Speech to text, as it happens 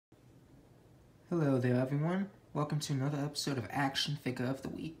Hello there everyone, welcome to another episode of Action Figure of the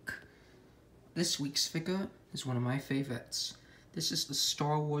Week. This week's figure is one of my favorites. This is the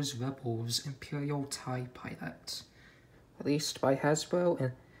Star Wars Rebels Imperial TIE Pilot, released by Hasbro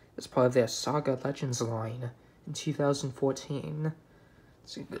and as part of their Saga Legends line in 2014.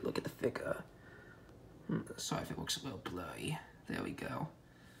 Let's take a good look at the figure. Sorry if it looks a little blurry. There we go.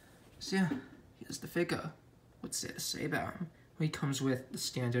 So yeah, here's the figure. What's there to say about him? He comes with the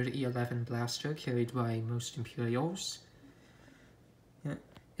standard E11 blaster carried by most Imperials. Yeah,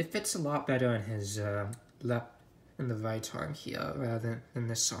 it fits a lot better in his left and the right arm here rather than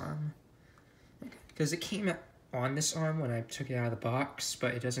this arm. Because it came on this arm when I took it out of the box,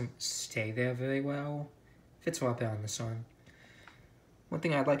 but it doesn't stay there very well. Fits a lot better on this arm. One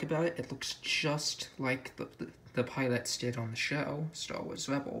thing I like about it, it looks just like the pilots did on the show, Star Wars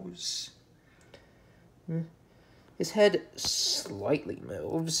Rebels. His head slightly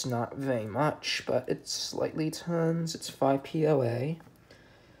moves, not very much, but it slightly turns. It's 5 POA.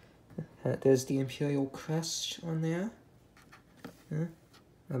 There's the Imperial crest on there.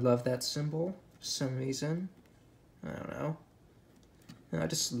 I love that symbol for some reason. I don't know. I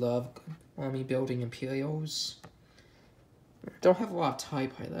just love army building Imperials. Don't have a lot of TIE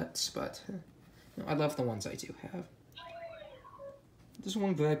pilots, but I love the ones I do have. There's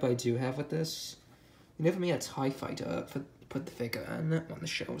one gripe I do have with this. You never made a TIE fighter put the figure in when the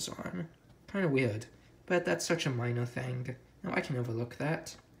show's on. Kinda weird, but that's such a minor thing. Now I can overlook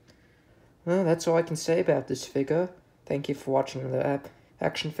that. Well, that's all I can say about this figure. Thank you for watching the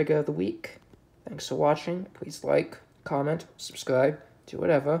Action Figure of the Week. Thanks for watching. Please like, comment, subscribe, do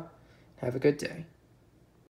whatever. Have a good day.